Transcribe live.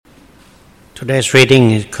Today's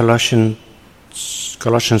reading is Colossians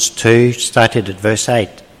 2, started at verse 8.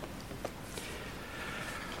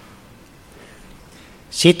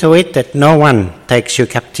 See to it that no one takes you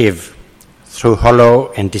captive through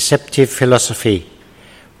hollow and deceptive philosophy,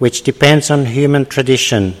 which depends on human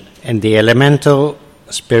tradition and the elemental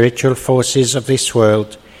spiritual forces of this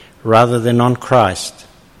world rather than on Christ.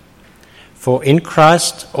 For in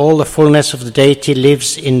Christ all the fullness of the deity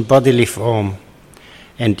lives in bodily form,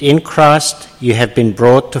 and in Christ you have been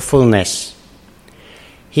brought to fullness.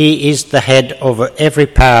 He is the head over every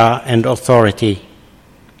power and authority.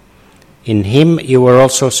 In him you were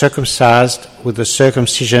also circumcised with a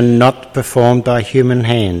circumcision not performed by human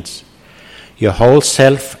hands. Your whole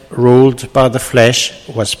self, ruled by the flesh,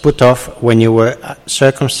 was put off when you were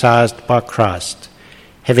circumcised by Christ,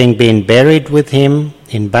 having been buried with him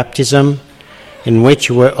in baptism, in which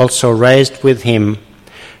you were also raised with him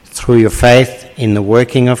through your faith in the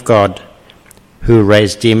working of God, who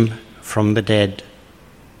raised him from the dead.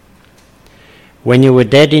 When you were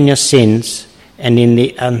dead in your sins and in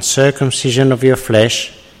the uncircumcision of your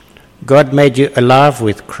flesh, God made you alive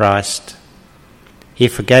with Christ. He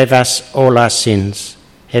forgave us all our sins,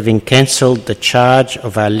 having cancelled the charge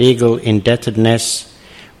of our legal indebtedness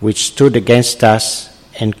which stood against us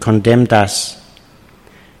and condemned us.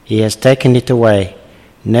 He has taken it away,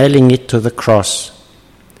 nailing it to the cross,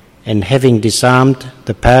 and having disarmed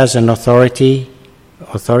the powers and authorities,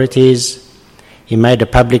 he made a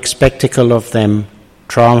public spectacle of them,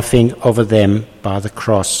 triumphing over them by the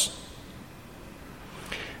cross.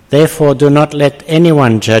 Therefore do not let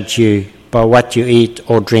anyone judge you by what you eat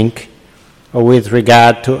or drink, or with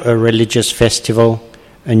regard to a religious festival,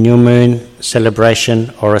 a new moon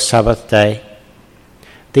celebration, or a Sabbath day.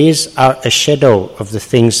 These are a shadow of the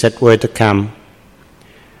things that were to come.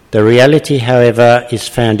 The reality, however, is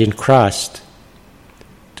found in Christ.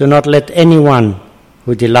 Do not let anyone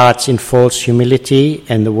who delights in false humility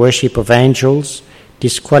and the worship of angels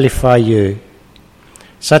disqualify you.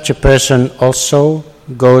 Such a person also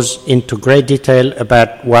goes into great detail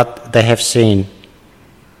about what they have seen.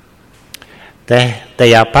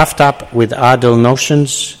 They are puffed up with idle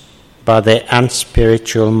notions by their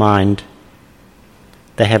unspiritual mind.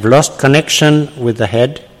 They have lost connection with the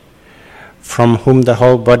head, from whom the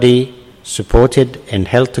whole body, supported and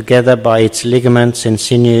held together by its ligaments and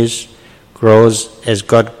sinews, grows as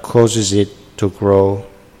God causes it to grow.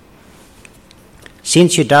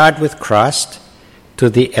 Since you died with Christ to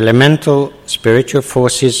the elemental spiritual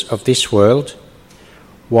forces of this world,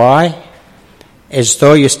 why, as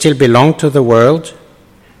though you still belong to the world,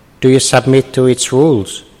 do you submit to its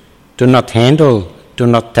rules? Do not handle, do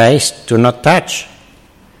not taste, do not touch.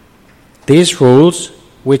 These rules,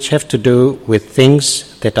 which have to do with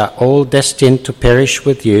things that are all destined to perish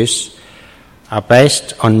with use, are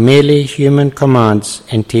based on merely human commands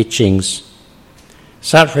and teachings.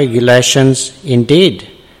 Such regulations indeed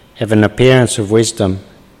have an appearance of wisdom,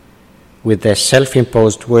 with their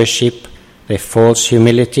self-imposed worship, their false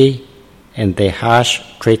humility, and their harsh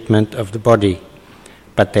treatment of the body,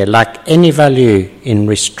 but they lack any value in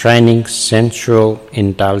restraining sensual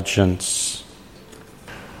indulgence.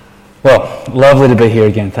 Well, lovely to be here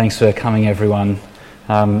again. Thanks for coming, everyone.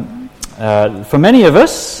 For many of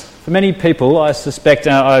us, for many people, I suspect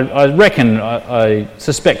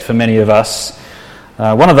for many of us,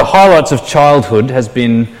 one of the highlights of childhood has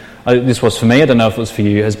been, this was for me, I don't know if it was for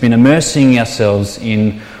you, has been immersing ourselves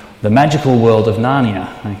in the magical world of Narnia.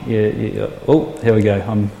 Oh, here we go,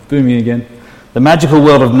 I'm booming again. The magical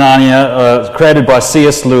world of Narnia, created by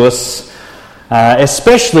C.S. Lewis,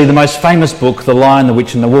 especially the most famous book, The Lion, the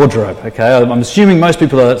Witch and the Wardrobe. Okay, I'm assuming most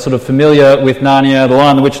people are sort of familiar with Narnia, The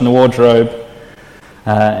Lion, the Witch and the Wardrobe.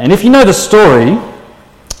 And if you know the story,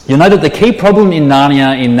 you'll know that the key problem in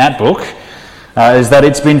Narnia in that book is that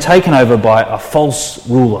it's been taken over by a false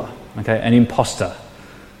ruler, okay, an imposter,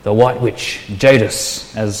 the White Witch,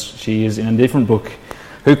 Jadis, as she is in a different book,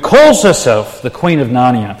 who calls herself the Queen of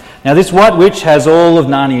Narnia. Now, this White Witch has all of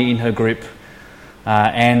Narnia in her grip.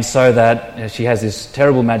 And so that she has this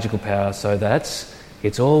terrible magical power so that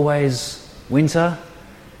it's always winter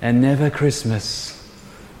and never Christmas.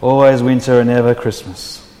 Always winter and never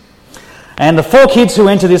Christmas. And the four kids who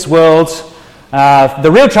enter this world,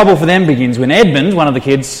 the real trouble for them begins when Edmund, one of the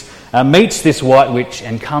kids, meets this White Witch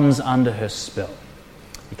and comes under her spell.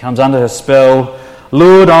 He comes under her spell,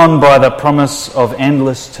 lured on by the promise of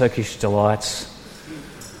endless Turkish delights.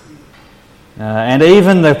 And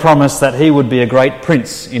even the promise that he would be a great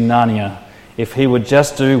prince in Narnia if he would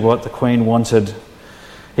just do what the Queen wanted.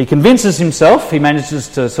 He convinces himself, he manages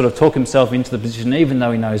to sort of talk himself into the position even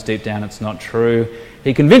though he knows deep down it's not true.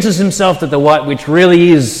 He convinces himself that the White Witch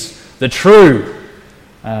really is the true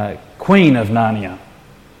Queen of Narnia.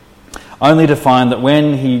 Only to find that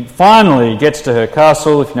when he finally gets to her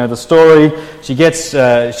castle, if you know the story, she gets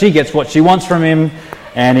what she wants from him,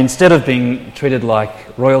 and instead of being treated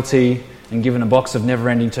like royalty and given a box of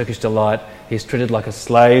never-ending Turkish delight, he's treated like a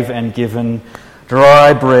slave and given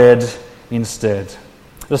dry bread instead.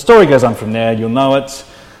 The story goes on from there, you'll know it,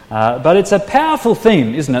 but it's a powerful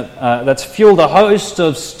theme, isn't it, that's fueled a host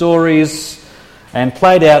of stories and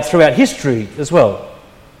played out throughout history as well.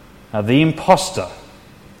 The imposter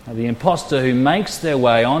who makes their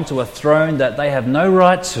way onto a throne that they have no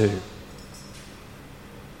right to,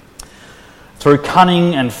 through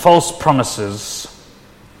cunning and false promises,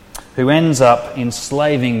 who ends up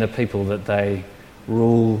enslaving the people that they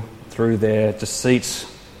rule through their deceit.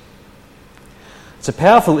 It's a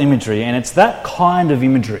powerful imagery, and it's that kind of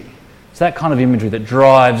imagery that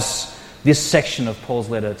drives this section of Paul's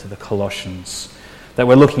letter to the Colossians that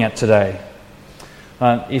we're looking at today.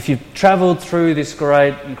 If you've travelled through this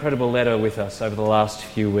great, incredible letter with us over the last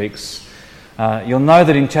few weeks, you'll know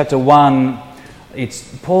that in chapter 1,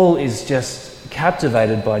 Paul is just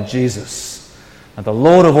captivated by Jesus, the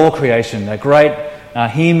Lord of all creation. A great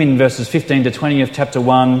hymn in verses 15 to 20 of chapter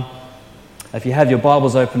 1. If you have your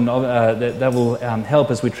Bibles open, that will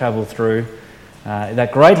help as we travel through.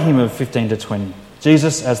 That great hymn of 15 to 20.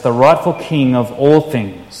 Jesus as the rightful King of all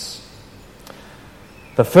things.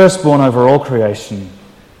 The firstborn over all creation,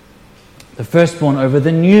 the firstborn over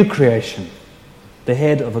the new creation, the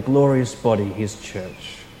head of a glorious body, his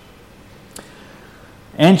church.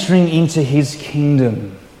 Entering into his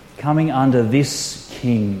kingdom, coming under this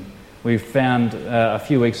king. We found a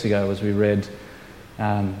few weeks ago as we read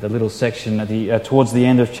the little section towards the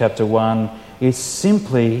end of chapter 1, is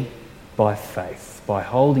simply by faith, by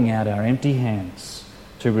holding out our empty hands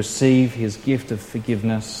to receive his gift of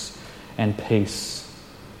forgiveness and peace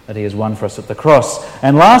that he has won for us at the cross.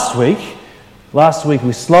 And last week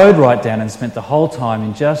we slowed right down and spent the whole time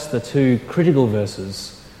in just the two critical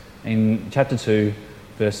verses in chapter 2,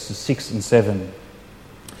 verses 6 and 7.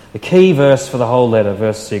 The key verse for the whole letter,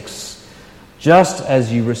 verse 6. Just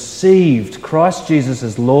as you received Christ Jesus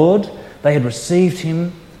as Lord, they had received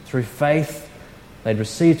him through faith, they'd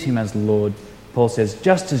received him as Lord. Paul says,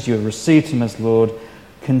 just as you have received him as Lord,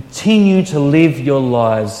 continue to live your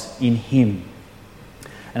lives in him.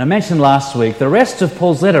 And I mentioned last week, the rest of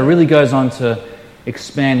Paul's letter really goes on to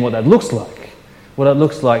expand what that looks like. What it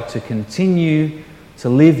looks like to continue to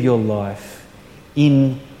live your life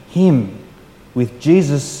in him, with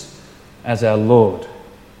Jesus as our Lord.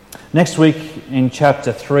 Next week in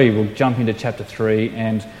chapter 3, we'll jump into chapter 3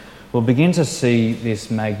 and we'll begin to see this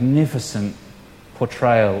magnificent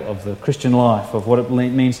portrayal of the Christian life, of what it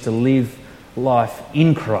means to live life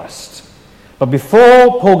in Christ. But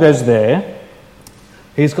before Paul goes there,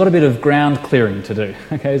 he's got a bit of ground clearing to do.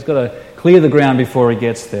 Okay, he's got to clear the ground before he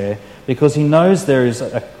gets there, because he knows there is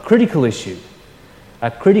a critical issue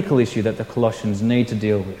that the Colossians need to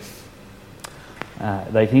deal with.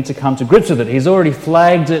 They need to come to grips with it. He's already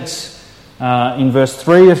flagged it in verse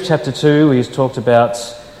 3 of chapter 2. He's talked about,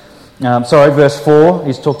 verse 4,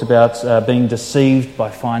 he's talked about being deceived by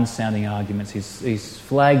fine-sounding arguments. He's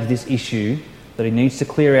flagged this issue that he needs to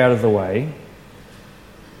clear out of the way.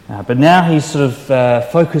 But now he sort of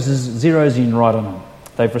zeroes in right on them.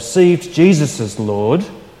 They've received Jesus as Lord,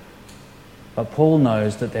 but Paul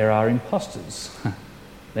knows that there are imposters.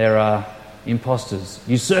 There are imposters,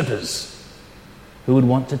 usurpers, who would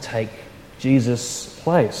want to take Jesus'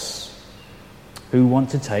 place, who want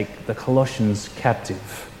to take the Colossians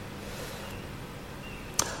captive.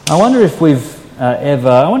 I wonder if you've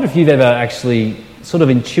ever actually sort of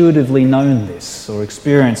intuitively known this or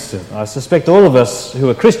experienced it. I suspect all of us who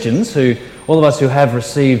are Christians, all of us who have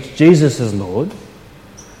received Jesus as Lord,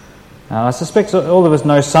 I suspect all of us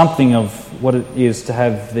know something of what it is to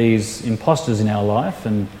have these imposters in our life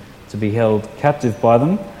and to be held captive by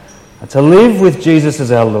them. To live with Jesus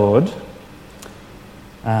as our Lord,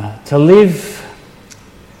 to live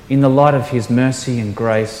in the light of his mercy and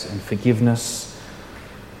grace and forgiveness,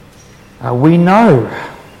 we know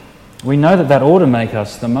that ought to make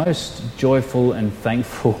us the most joyful and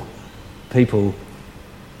thankful people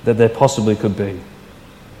that there possibly could be.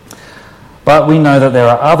 But we know that there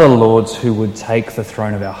are other lords who would take the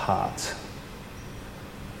throne of our heart,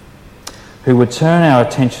 who would turn our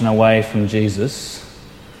attention away from Jesus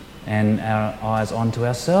and our eyes onto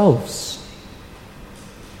ourselves,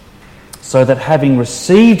 so that having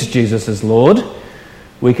received Jesus as Lord,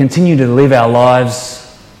 we continue to live our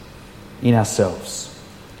lives in ourselves,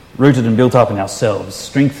 rooted and built up in ourselves,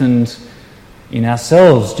 strengthened in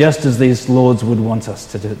ourselves, just as these lords would want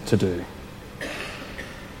us to do.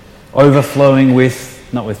 overflowing with,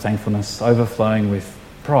 not with thankfulness, overflowing with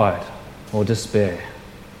pride or despair.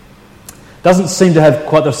 Doesn't seem to have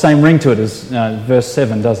quite the same ring to it as verse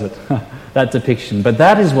 7, does it? That depiction. But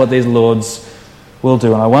that is what these lords will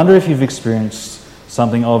do. And I wonder if you've experienced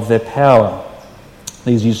something of their power.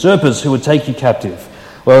 These usurpers who would take you captive.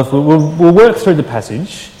 Well, if we'll work through the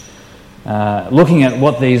passage, looking at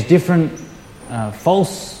what these different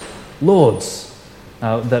false lords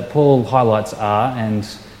that Paul highlights are, and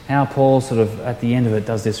how Paul sort of at the end of it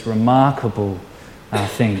does this remarkable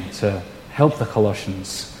thing to help the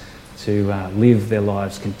Colossians to live their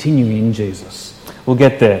lives continuing in Jesus. We'll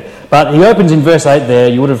get there. But he opens in verse 8 there,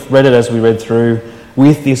 you would have read it as we read through,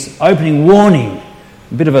 with this opening warning.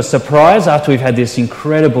 A bit of a surprise after we've had this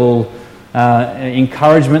incredible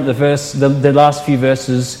encouragement. The last few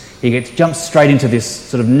verses, he jumps straight into this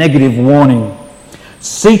sort of negative warning.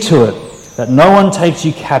 See to it that no one takes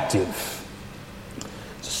you captive.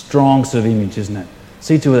 It's a strong sort of image, isn't it?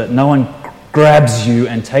 See to it that no one grabs you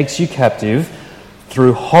and takes you captive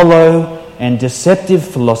through hollow and deceptive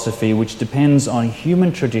philosophy which depends on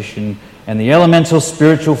human tradition and the elemental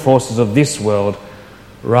spiritual forces of this world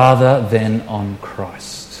rather than on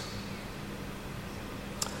Christ.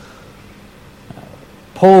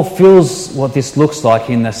 Paul feels what this looks like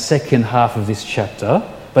in the second half of this chapter,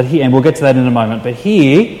 and we'll get to that in a moment, but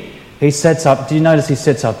here he sets up, do you notice he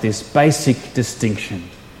sets up this basic distinction?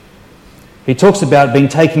 He talks about being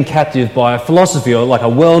taken captive by a philosophy or like a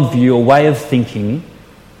worldview or way of thinking,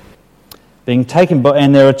 being taken by,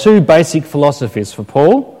 and there are two basic philosophies for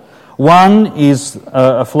Paul. One is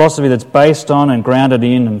a philosophy that's based on and grounded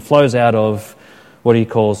in and flows out of what he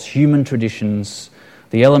calls human traditions,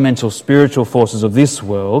 the elemental spiritual forces of this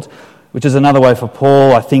world, which is another way for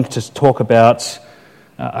Paul, I think, to talk about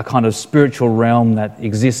a kind of spiritual realm that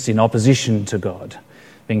exists in opposition to God,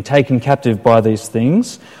 being taken captive by these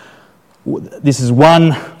things. This is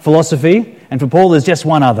one philosophy, and for Paul there's just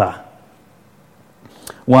one other.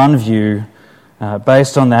 One view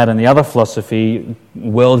based on that, and the other philosophy,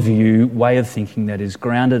 worldview, way of thinking that is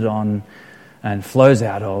grounded on and flows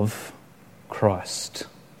out of Christ.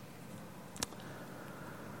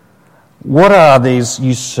 What are these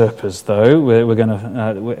usurpers, though? We're going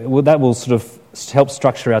to that will sort of help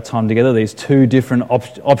structure our time together. These two different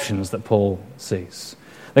options that Paul sees.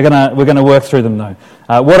 We're going to work through them, though.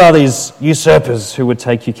 What are these usurpers who would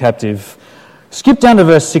take you captive? Skip down to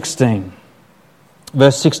verse 16.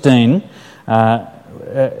 Verse 16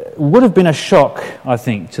 would have been a shock, I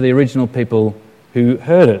think, to the original people who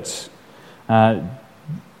heard it.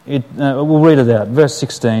 We'll read it out. Verse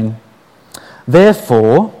 16.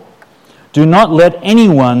 Therefore, do not let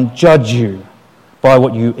anyone judge you by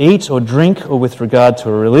what you eat or drink, or with regard to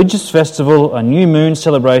a religious festival, a new moon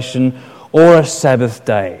celebration, or a Sabbath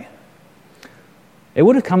day. It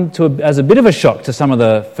would have come as a bit of a shock to some of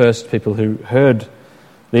the first people who heard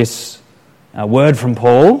this word from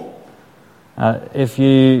Paul. If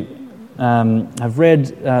you have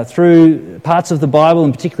read through parts of the Bible,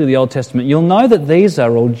 and particularly the Old Testament, you'll know that these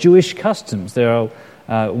are all Jewish customs. There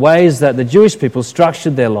are ways that the Jewish people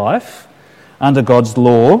structured their life under God's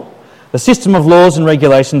law. The system of laws and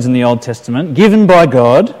regulations in the Old Testament, given by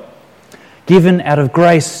God, given out of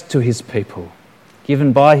grace to his people,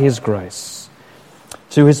 given by his grace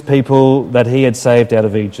to his people that he had saved out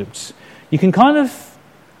of Egypt. You can kind of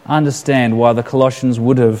understand why the Colossians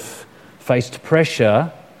would have faced a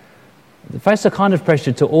kind of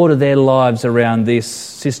pressure to order their lives around this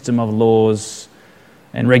system of laws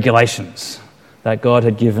and regulations that God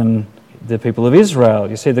had given the people of Israel.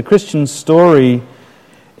 You see, the Christian story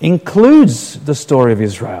includes the story of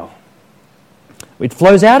Israel. It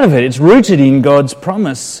flows out of it. It's rooted in God's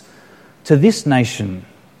promise to this nation.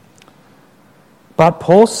 But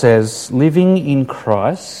Paul says, living in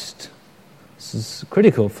Christ, this is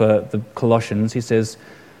critical for the Colossians. He says,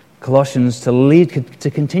 Colossians,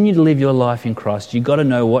 to continue to live your life in Christ, you've got to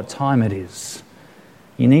know what time it is.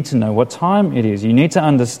 You need to know what time it is. You need to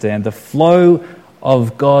understand the flow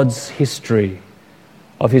of God's history,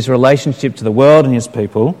 of his relationship to the world and his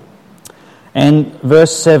people. And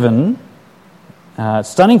verse 7,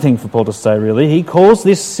 stunning thing for Paul to say, really. He calls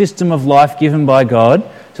this system of life given by God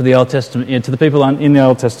to the Old Testament, to the people in the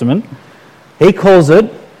Old Testament, he calls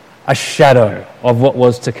it a shadow of what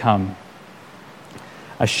was to come.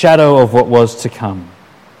 A shadow of what was to come.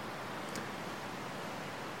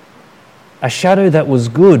 A shadow that was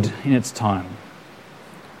good in its time.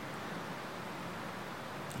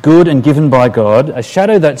 Good and given by God. A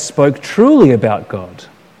shadow that spoke truly about God.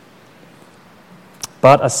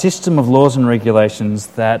 But a system of laws and regulations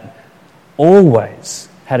that always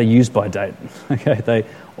had a use-by date. Okay, they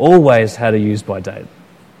always had a use-by date.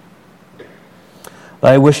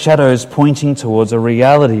 They were shadows pointing towards a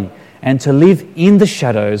reality. And to live in the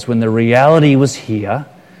shadows when the reality was here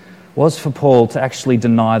was for Paul to actually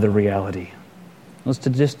deny the reality. It was to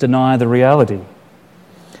just deny the reality.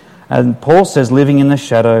 And Paul says living in the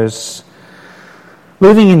shadows,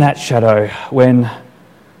 living in that shadow when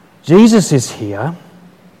Jesus is here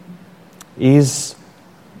is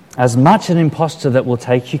as much an impostor that will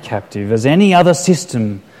take you captive as any other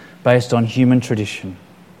system based on human tradition.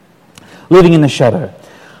 Living in the shadow.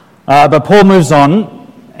 But Paul moves on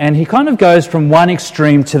and he kind of goes from one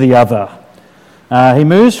extreme to the other. He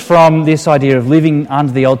moves from this idea of living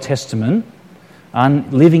under the Old Testament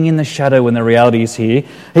and living in the shadow when the reality is here.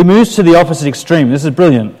 He moves to the opposite extreme. This is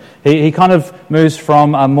brilliant. He kind of moves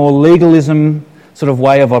from a more legalism sort of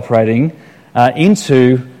way of operating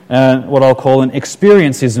into what I'll call an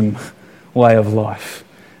experiencism way of life.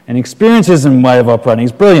 An experiencism way of operating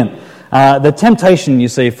is brilliant. The temptation, you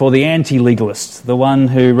see, for the anti-legalist, the one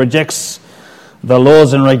who rejects the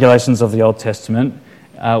laws and regulations of the Old Testament,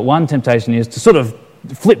 one temptation is to sort of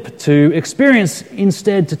flip to experience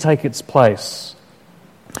instead to take its place.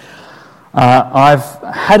 I've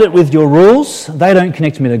had it with your rules. They don't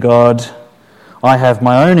connect me to God. I have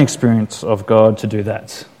my own experience of God to do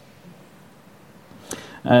that.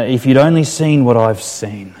 If you'd only seen what I've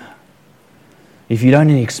seen, if you'd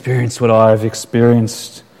only experienced what I've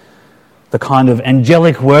experienced, the kind of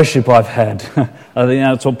angelic worship I've had. I think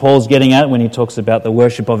that's what Paul's getting at when he talks about the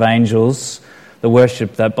worship of angels, the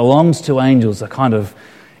worship that belongs to angels, a kind of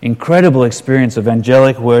incredible experience of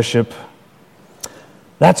angelic worship.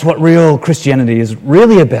 That's what real Christianity is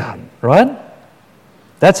really about, right?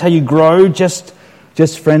 That's how you grow. Just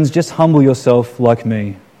friends, just humble yourself like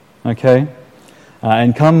me, okay?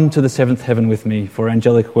 And come to the seventh heaven with me for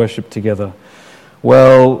angelic worship together.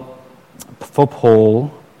 Well, for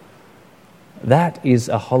Paul, that is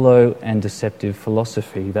a hollow and deceptive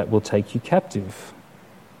philosophy that will take you captive.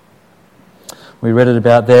 We read it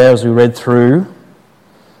about there as we read through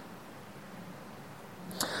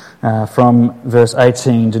from verse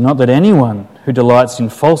 18. Do not let anyone who delights in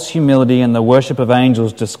false humility and the worship of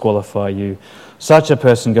angels disqualify you. Such a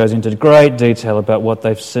person goes into great detail about what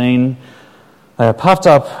they've seen. They are puffed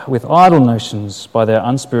up with idle notions by their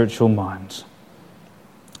unspiritual mind.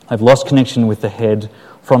 They've lost connection with the head,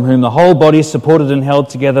 from whom the whole body, supported and held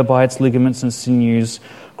together by its ligaments and sinews,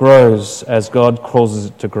 grows as God causes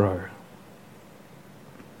it to grow.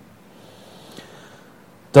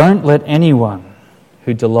 Don't let anyone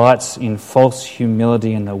who delights in false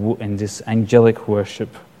humility and this angelic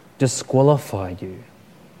worship disqualify you.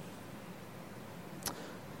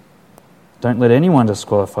 Don't let anyone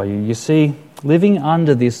disqualify you. You see, living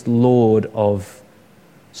under this Lord of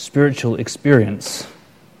spiritual experience,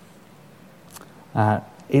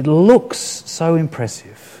 it looks so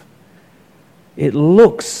impressive. It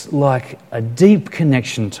looks like a deep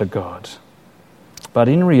connection to God. But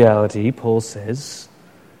in reality, Paul says,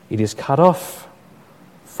 it is cut off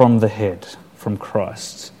from the head, from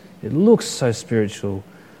Christ. It looks so spiritual,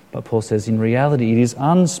 but Paul says in reality it is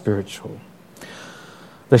unspiritual.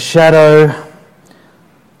 The shadow,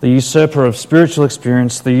 the usurper of spiritual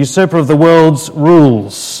experience, the usurper of the world's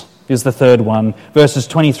rules is the third one. Verses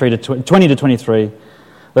 20 to 23.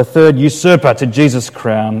 The third usurper to Jesus'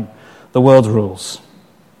 crown, the world's rules.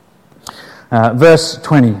 Verse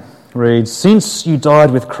 20 reads, Since you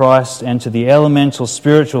died with Christ and to the elemental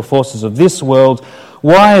spiritual forces of this world,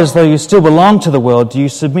 why, as though you still belong to the world, do you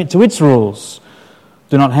submit to its rules?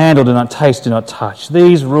 Do not handle, do not taste, do not touch.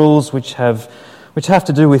 These rules which have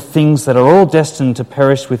to do with things that are all destined to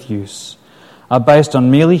perish with use are based on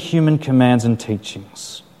merely human commands and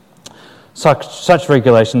teachings. Such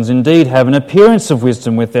regulations indeed have an appearance of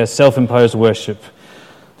wisdom with their self-imposed worship,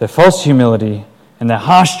 their false humility, and their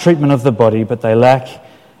harsh treatment of the body, but they lack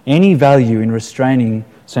any value in restraining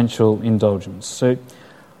sensual indulgence. So,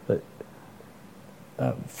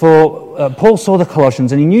 Paul saw the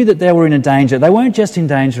Colossians and he knew that they were in a danger. They weren't just in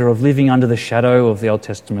danger of living under the shadow of the Old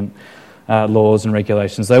Testament laws and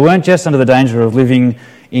regulations. They weren't just under the danger of living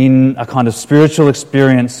in a kind of spiritual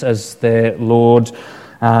experience as their Lord.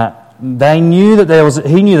 He knew that there was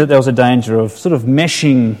a danger of sort of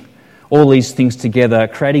meshing all these things together,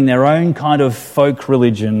 creating their own kind of folk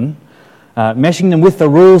religion, meshing them with the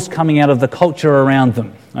rules coming out of the culture around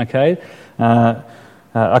them, okay?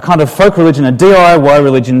 A kind of folk religion, a DIY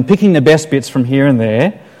religion, picking the best bits from here and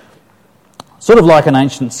there, sort of like an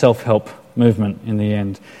ancient self-help movement in the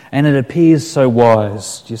end. And it appears so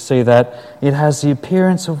wise. Do you see that? It has the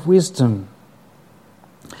appearance of wisdom.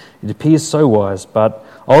 It appears so wise, but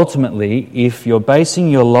ultimately, if you're basing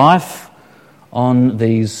your life on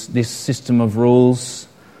this system of rules,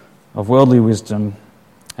 of worldly wisdom,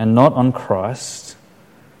 and not on Christ,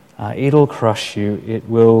 it'll crush you. It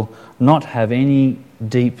will not have any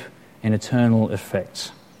deep and eternal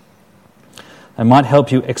effect. They might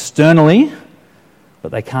help you externally,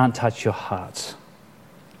 but they can't touch your heart.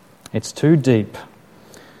 It's too deep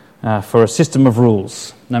for a system of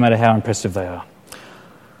rules, no matter how impressive they are.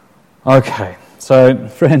 Okay, so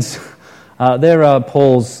friends, there are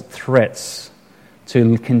Paul's threats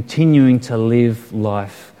to continuing to live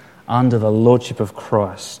life under the lordship of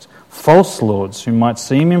Christ. False lords who might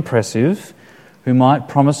seem impressive, who might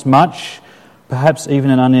promise much, perhaps even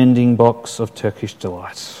an unending box of Turkish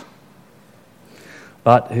delight,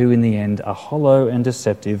 but who in the end are hollow and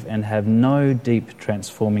deceptive and have no deep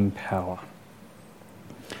transforming power.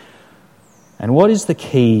 And what is the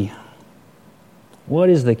key? What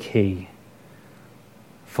is the key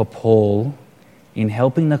for Paul in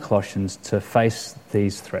helping the Colossians to face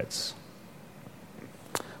these threats?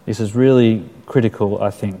 This is really critical, I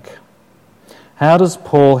think. How does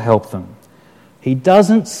Paul help them? He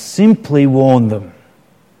doesn't simply warn them.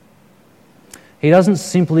 He doesn't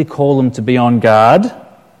simply call them to be on guard.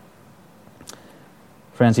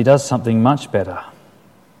 Friends, he does something much better.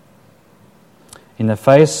 In the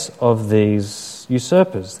face of these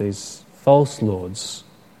usurpers, these false lords,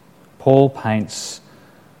 Paul paints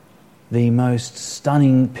the most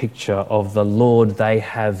stunning picture of the Lord they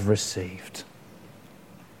have received.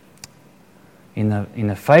 In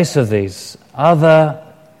the face of these other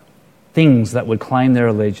things that would claim their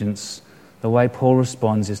allegiance, the way Paul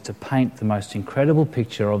responds is to paint the most incredible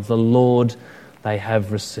picture of the Lord they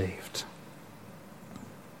have received.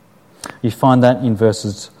 You find that in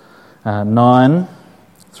verses 9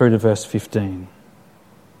 through to verse 15.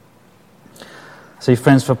 See,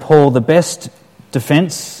 friends, for Paul, the best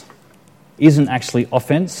defence isn't actually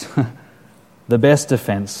offence. The best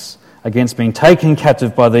defence against being taken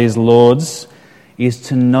captive by these lords is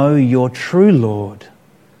to know your true Lord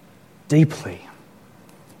deeply,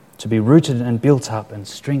 to be rooted and built up and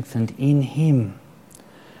strengthened in Him,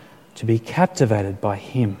 to be captivated by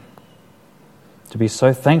Him, to be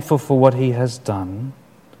so thankful for what He has done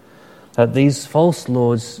that these false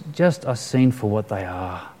lords just are seen for what they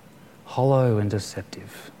are, hollow and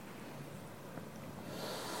deceptive.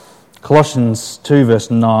 Colossians 2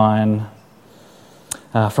 verse 9,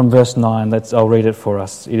 from verse 9, I'll read it for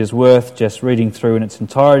us. It is worth just reading through in its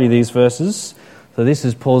entirety these verses. So this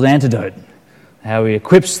is Paul's antidote, how he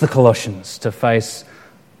equips the Colossians to face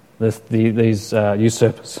these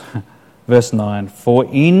usurpers. Verse 9, for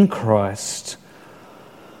in Christ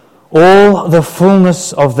all the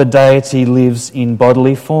fullness of the deity lives in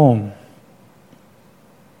bodily form.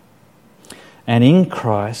 And in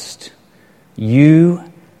Christ you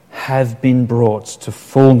have been brought to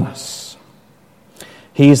fullness.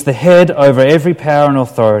 He is the head over every power and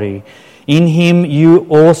authority. In Him you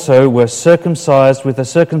also were circumcised with a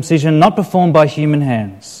circumcision not performed by human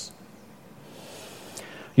hands.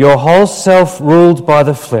 Your whole self, ruled by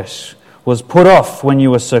the flesh, was put off when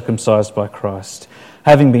you were circumcised by Christ,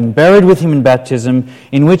 having been buried with Him in baptism,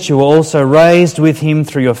 in which you were also raised with Him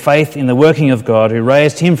through your faith in the working of God, who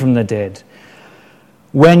raised Him from the dead.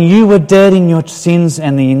 When you were dead in your sins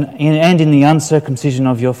and in the uncircumcision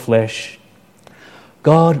of your flesh,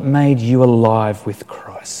 God made you alive with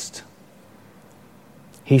Christ.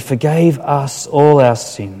 He forgave us all our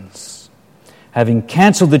sins, having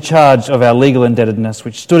cancelled the charge of our legal indebtedness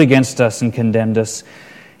which stood against us and condemned us.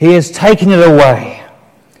 He has taken it away,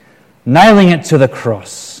 nailing it to the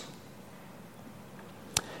cross.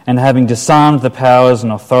 And having disarmed the powers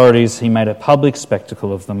and authorities, He made a public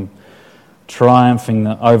spectacle of them, triumphing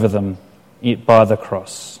over them by the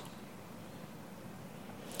cross.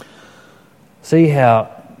 See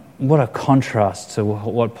what a contrast to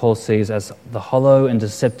what Paul sees as the hollow and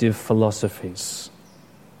deceptive philosophies.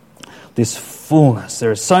 This fullness,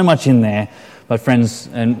 there is so much in there, but friends,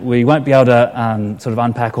 and we won't be able to sort of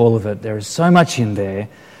unpack all of it. There is so much in there,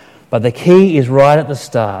 but the key is right at the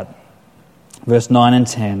start. Verse 9 and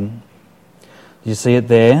 10. Do you see it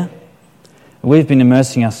there? We've been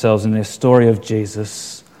immersing ourselves in this story of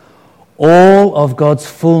Jesus. All of God's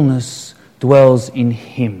fullness dwells in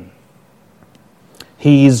Him.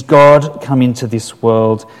 He is God come into this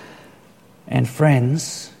world. And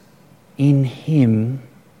friends, in Him,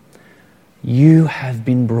 you have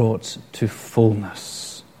been brought to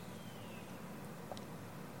fullness.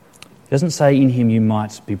 It doesn't say in Him you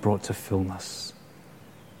might be brought to fullness.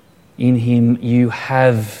 In Him you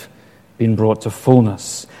have been brought to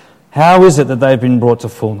fullness. How is it that they've been brought to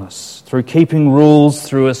fullness? Through keeping rules,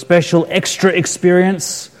 through a special extra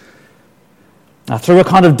experience, through a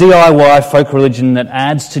kind of DIY folk religion that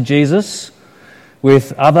adds to Jesus?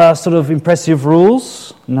 with other sort of impressive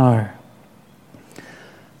rules? No.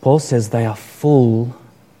 Paul says they are full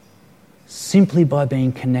simply by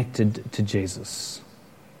being connected to Jesus.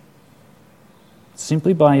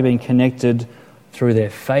 Simply by being connected through their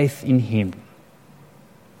faith in Him.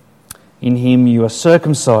 In Him you are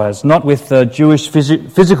circumcised, not with the Jewish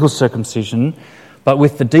physical circumcision, but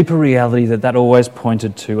with the deeper reality that always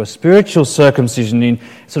pointed to, a spiritual circumcision in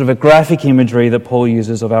sort of a graphic imagery that Paul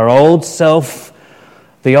uses of our old self,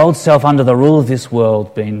 the old self under the rule of this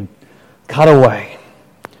world being cut away,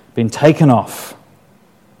 being taken off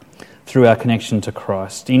through our connection to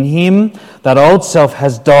Christ. In Him, that old self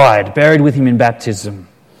has died, buried with Him in baptism.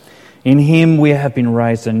 In Him we have been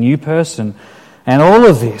raised a new person. And all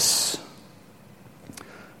of this,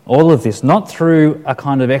 not through a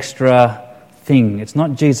kind of extra thing. It's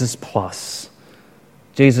not Jesus plus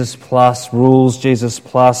rules, Jesus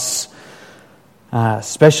plus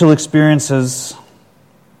special experiences,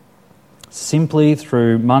 simply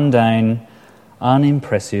through mundane,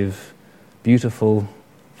 unimpressive, beautiful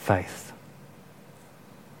faith.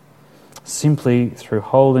 Simply through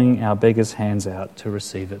holding our beggars' hands out to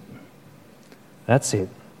receive it. That's it.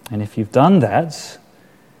 And if you've done that,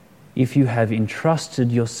 if you have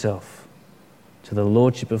entrusted yourself to the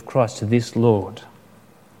Lordship of Christ, to this Lord,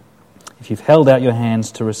 if you've held out your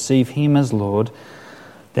hands to receive Him as Lord,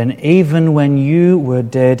 then even when you were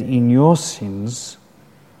dead in your sins,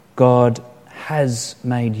 God has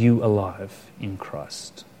made you alive in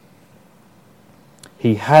Christ.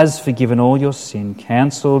 He has forgiven all your sin,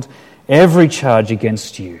 cancelled every charge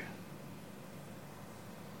against you.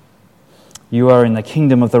 You are in the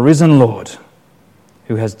kingdom of the risen Lord,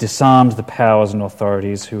 who has disarmed the powers and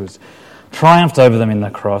authorities, who has triumphed over them in the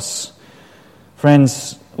cross.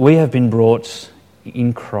 Friends, we have been brought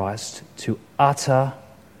in Christ to utter,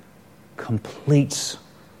 complete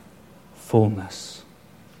fullness.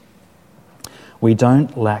 We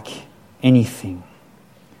don't lack anything.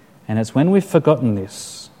 And it's when we've forgotten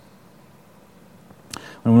this,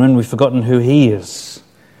 and when we've forgotten who He is,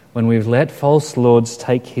 when we've let false lords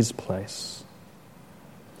take His place,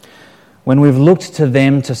 when we've looked to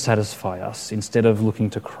them to satisfy us instead of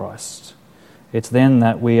looking to Christ, it's then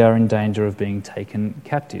that we are in danger of being taken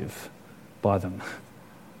captive by them.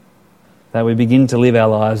 That we begin to live our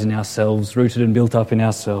lives in ourselves, rooted and built up in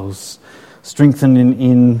ourselves, strengthened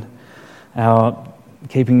in our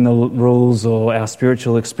keeping the rules or our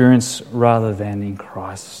spiritual experience rather than in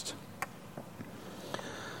Christ.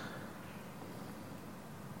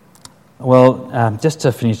 Well, just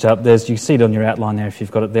to finish up, you see it on your outline there if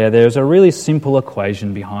you've got it there. There's a really simple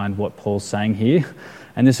equation behind what Paul's saying here.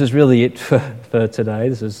 And this is really it for today.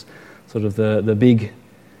 This is sort of the big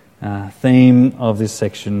theme of this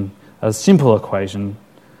section. A simple equation.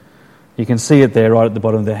 You can see it there right at the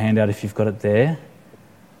bottom of the handout if you've got it there.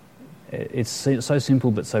 It's so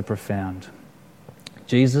simple but so profound.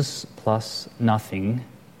 Jesus plus nothing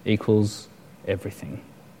equals everything.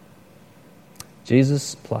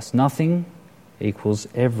 Jesus plus nothing equals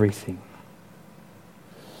everything.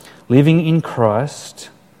 Living in Christ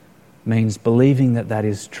means believing that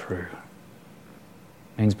is true.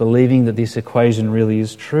 Means believing that this equation really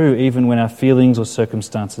is true, even when our feelings or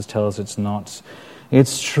circumstances tell us it's not.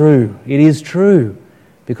 It's true. It is true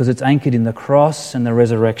because it's anchored in the cross and the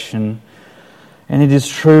resurrection. And it is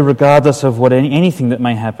true regardless of anything that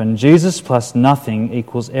may happen. Jesus plus nothing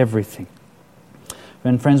equals everything.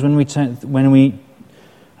 And friends, when we turn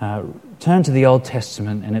to the Old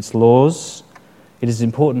Testament and its laws, it is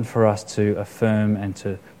important for us to affirm and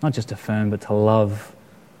to, not just affirm, but to love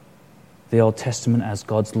the Old Testament as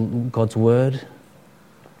God's Word.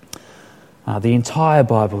 The entire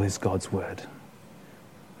Bible is God's Word.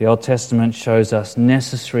 The Old Testament shows us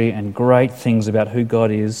necessary and great things about who God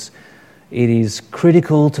is. It is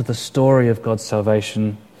critical to the story of God's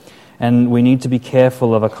salvation. And we need to be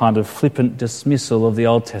careful of a kind of flippant dismissal of the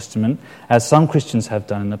Old Testament, as some Christians have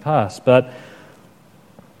done in the past. But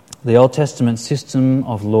the Old Testament system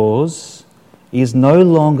of laws is no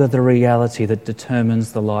longer the reality that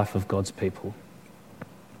determines the life of God's people.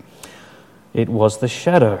 It was the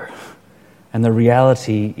shadow, and the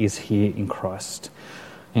reality is here in Christ.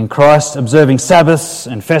 In Christ, observing Sabbaths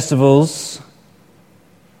and festivals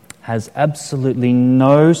has absolutely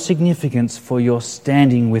no significance for your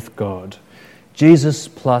standing with God. Jesus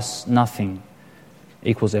plus nothing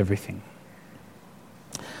equals everything.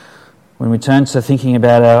 When we turn to thinking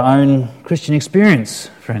about our own Christian experience,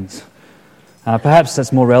 friends, perhaps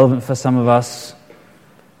that's more relevant for some of us.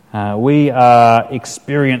 We are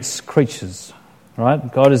experience creatures,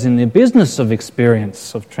 right? God is in the business of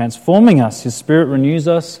experience, of transforming us. His Spirit renews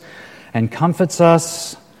us and comforts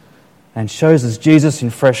us and shows us Jesus in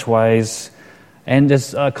fresh ways. And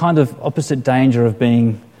there's a kind of opposite danger of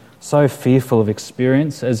being so fearful of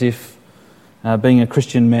experience, as if being a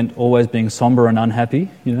Christian meant always being somber and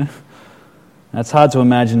unhappy, you know. It's hard to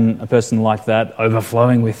imagine a person like that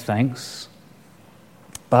overflowing with thanks.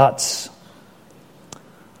 But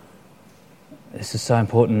this is so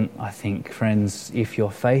important, I think, friends. If your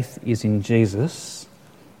faith is in Jesus,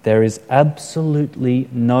 there is absolutely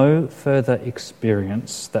no further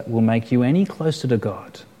experience that will make you any closer to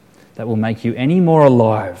God, that will make you any more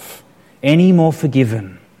alive, any more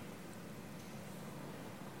forgiven.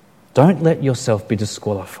 Don't let yourself be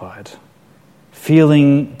disqualified.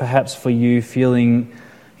 Feeling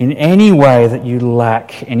in any way that you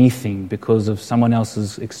lack anything because of someone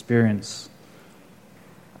else's experience.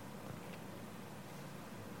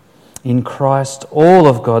 In Christ, all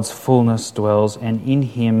of God's fullness dwells, and in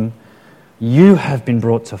Him you have been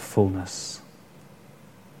brought to fullness.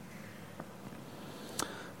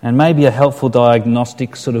 And maybe a helpful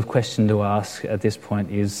diagnostic sort of question to ask at this point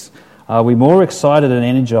is, are we more excited and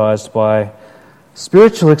energized by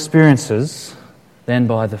spiritual experiences than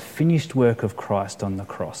by the finished work of Christ on the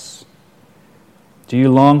cross? Do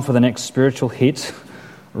you long for the next spiritual hit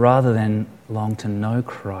rather than long to know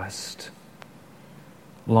Christ?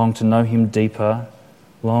 Long to know Him deeper,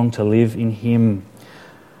 long to live in Him.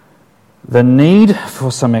 The need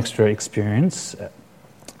for some extra experience,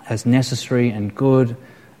 as necessary and good,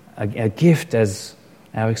 a gift as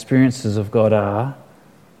our experiences of God are,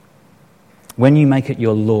 when you make it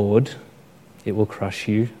your Lord, it will crush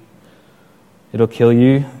you, it'll kill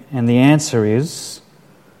you, and the answer is,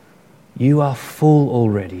 you are full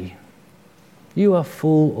already. You are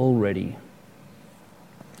full already.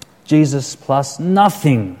 Jesus plus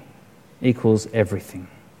nothing equals everything.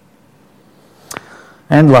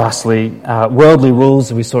 And lastly, worldly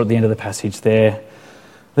rules, we saw at the end of the passage there.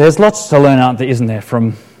 There's lots to learn, isn't there,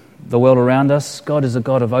 from the world around us. God is a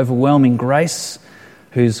God of overwhelming grace,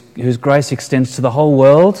 whose grace extends to the whole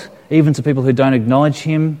world, even to people who don't acknowledge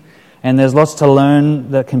Him. And there's lots to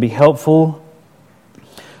learn that can be helpful.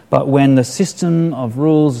 But when the system of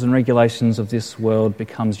rules and regulations of this world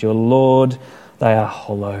becomes your Lord, they are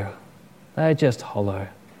hollow. They are just hollow.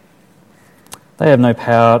 They have no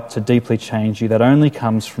power to deeply change you. That only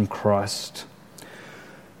comes from Christ.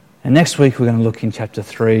 And next week we're going to look in chapter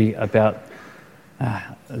 3 about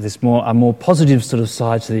a more positive sort of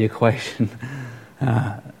side to the equation,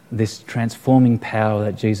 this transforming power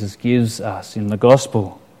that Jesus gives us in the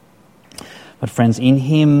gospel. But friends, in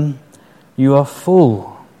Him you are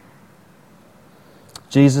full.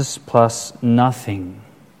 Jesus plus nothing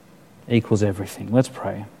equals everything. Let's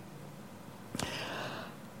pray.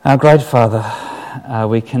 Our great Father,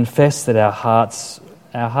 we confess that our hearts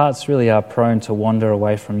really are prone to wander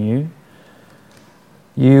away from You.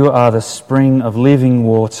 You are the spring of living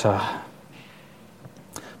water,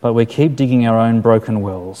 but we keep digging our own broken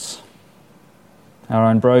wells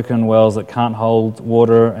that can't hold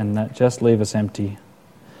water and that just leave us empty.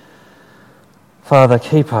 Father,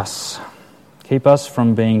 keep us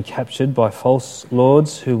from being captured by false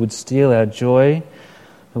lords who would steal our joy,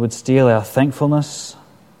 who would steal our thankfulness.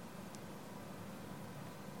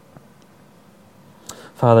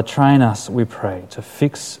 Father, train us, we pray, to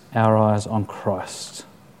fix our eyes on Christ.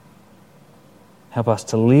 Help us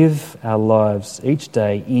to live our lives each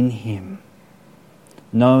day in Him,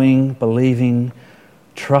 knowing, believing,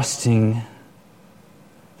 trusting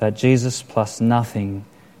that Jesus plus nothing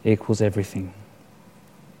equals everything.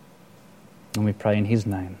 And we pray in His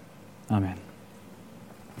name. Amen.